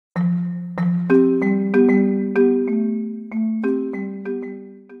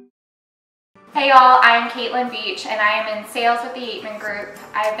y'all, I'm Katlyn Beach and I am in sales with the Aitman Group.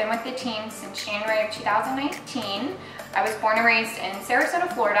 I've been with the team since January of 2019. I was born and raised in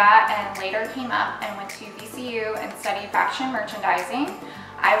Sarasota, Florida, and later came up and went to VCU and studied fashion merchandising.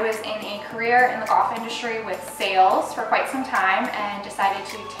 I was in a career in the golf industry with sales for quite some time and decided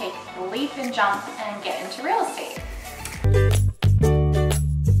to take the leap and jump and get into real estate.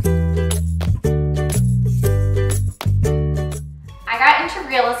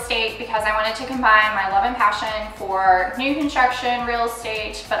 Real estate because I wanted to combine my love and passion for new construction, real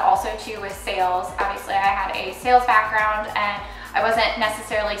estate, but also too with sales. Obviously I had a sales background and I wasn't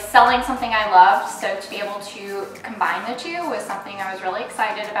necessarily selling something I loved, so to be able to combine the two was something I was really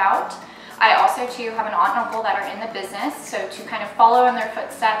excited about. I also too have an aunt and uncle that are in the business, so to kind of follow in their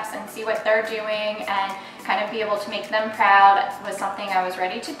footsteps and see what they're doing and kind of be able to make them proud was something I was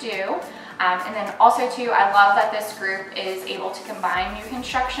ready to do. And then also too, I love that this group is able to combine new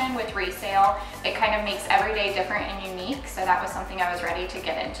construction with resale. It kind of makes every day different and unique, so that was something I was ready to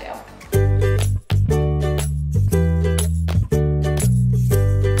get into.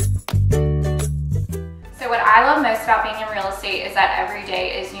 So what I love most about being in real estate is that every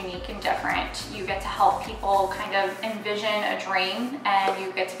day is unique and different. You get to help people kind of envision a dream and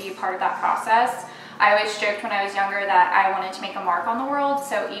you get to be a part of that process. I always joked when I was younger that I wanted to make a mark on the world,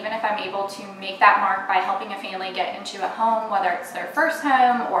 so even if I'm able to make that mark by helping a family get into a home, whether it's their first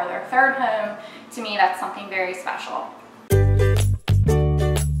home or their third home, to me that's something very special.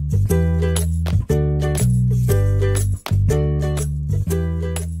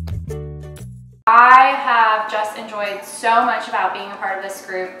 I have just enjoyed so much about being a part of this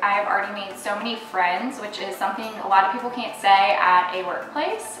group. I have already made so many friends, which is something a lot of people can't say at a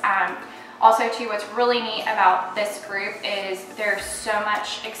workplace. Also too, what's really neat about this group is there's so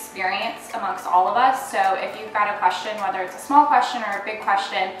much experience amongst all of us. So if you've got a question, whether it's a small question or a big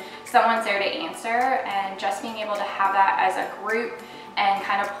question, someone's there to answer, and just being able to have that as a group and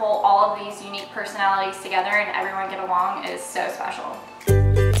kind of pull all of these unique personalities together and everyone get along is so special.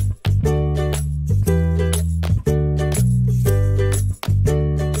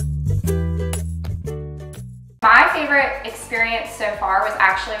 My favorite experience so far was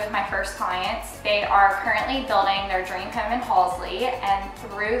actually with my first clients. They are currently building their dream home in Halsey, and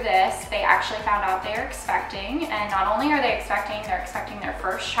through this they actually found out they are expecting, and not only are they expecting, they're expecting their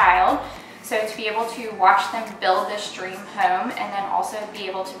first child. So to be able to watch them build this dream home and then also be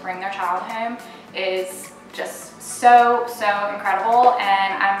able to bring their child home is just so incredible,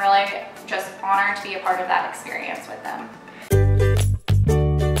 and I'm really just honored to be a part of that experience with them.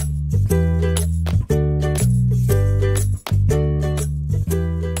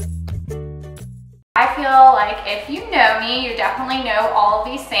 I feel like if you know me, you definitely know all of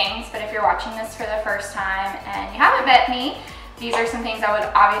these things, but if you're watching this for the first time and you haven't met me, these are some things I would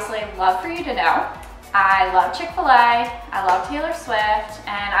obviously love for you to know. I love Chick-fil-A, I love Taylor Swift,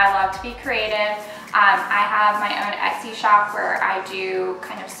 and I love to be creative. I have my own Etsy shop where I do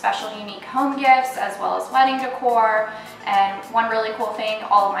kind of special unique home gifts as well as wedding decor, and one really cool thing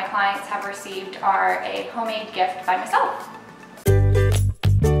all of my clients have received are a homemade gift by myself.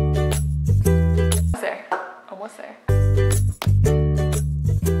 Almost there.